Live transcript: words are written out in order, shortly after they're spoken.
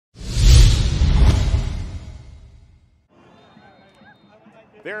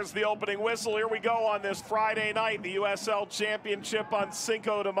There's the opening whistle. Here we go on this Friday night, the USL Championship on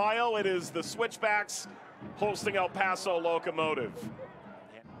Cinco de Mayo. It is the Switchbacks hosting El Paso Locomotive.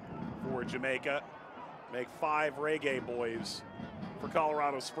 For Jamaica, make 5 reggae boys for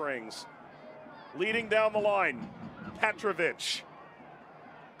Colorado Springs. Leading down the line, Petrovic.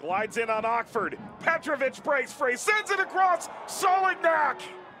 Glides in on Ockford. Petrovic breaks free, sends it across, Solignac.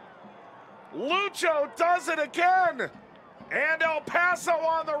 Lucho does it again. And El Paso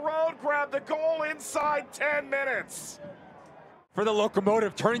on the road grabbed the goal inside 10 minutes. For the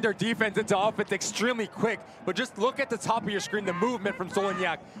Locomotive, turning their defense into offense extremely quick. But just look at the top of your screen, the movement from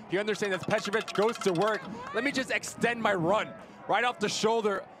Solignac. You understand as Petrovic goes to work, let me just extend my run. Right off the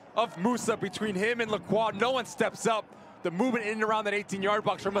shoulder of Musa between him and Lacroix. No one steps up. The movement in and around that 18-yard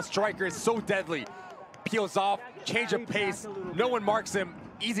box from a striker is so deadly. Peels off, change of pace. No one marks him.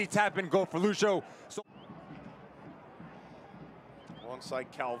 Easy tap and go for Lucho. So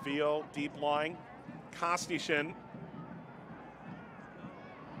alongside Calvillo, deep line, Kostishin.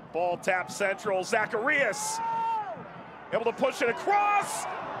 Ball tap central, Zacarías. Able to push it across,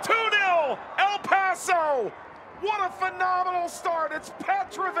 2-0, El Paso. What a phenomenal start, it's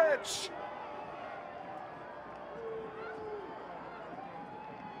Petrovic.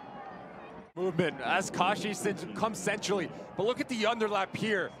 Movement as Kashi comes centrally, but look at the underlap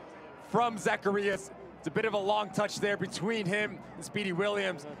here from Zacarías. It's a bit of a long touch there between him and Speedy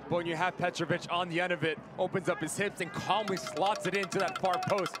Williams, but when you have Petrovic on the end of it, opens up his hips and calmly slots it into that far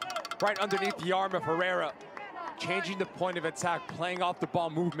post, right underneath the arm of Herrera. Changing the point of attack, playing off the ball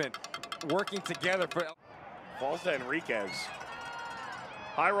movement, working together for... Falls to Enriquez.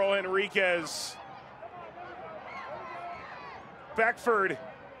 Jairo Enriquez. Beckford.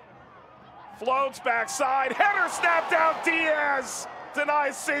 Floats backside, header snapped out, Diaz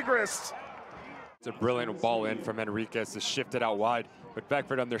denies Seagrist. It's a brilliant ball in from Enriquez to shift it out wide, but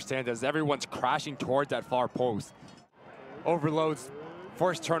Beckford understands as everyone's crashing towards that far post. Overloads,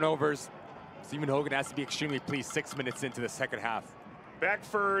 forced turnovers. Stephen Hogan has to be extremely pleased 6 minutes into the second half.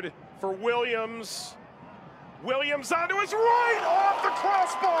 Beckford for Williams. Williams onto his right, off the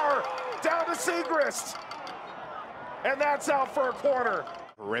crossbar, down to Seagrist. And that's out for a corner.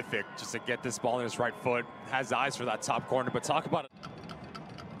 Horrific just to get this ball in his right foot. Has eyes for that top corner, but talk about it.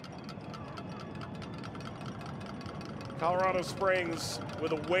 Colorado Springs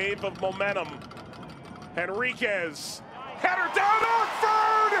with a wave of momentum. Enriquez, header down,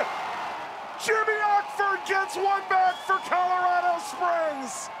 Ockford! Jimmy Ockford gets one back for Colorado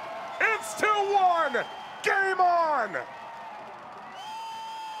Springs. It's 2-1, game on!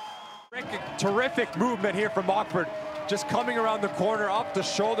 Terrific movement here from Ockford. Just coming around the corner, off the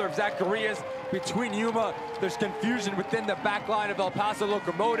shoulder of Zacarías, between Yuma. There's confusion within the back line of El Paso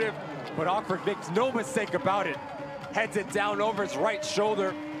Locomotive, but Ockford makes no mistake about it. Heads it down over his right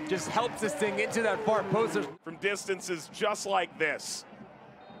shoulder, just helps this thing into that far post. From distances just like this.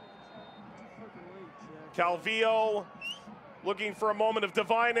 Calvillo looking for a moment of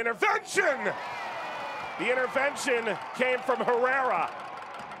divine intervention. The intervention came from Herrera.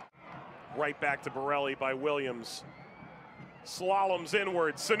 Right back to Borelli by Williams. Slaloms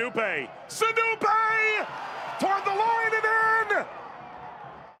inward, Sonupe! Sonupe! Toward the line and in!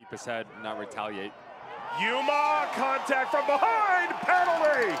 Keep his head, not retaliate. Yuma, contact from behind,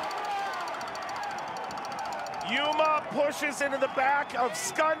 penalty! Yuma pushes into the back of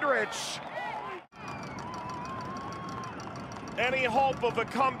Skundrich. Any hope of a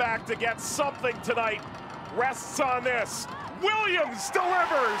comeback to get something tonight rests on this. Williams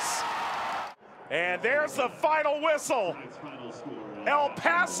delivers! And there's the final whistle. El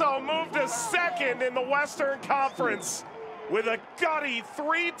Paso moved to second in the Western Conference with a gutty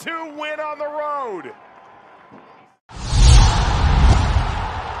 3-2 win on the road.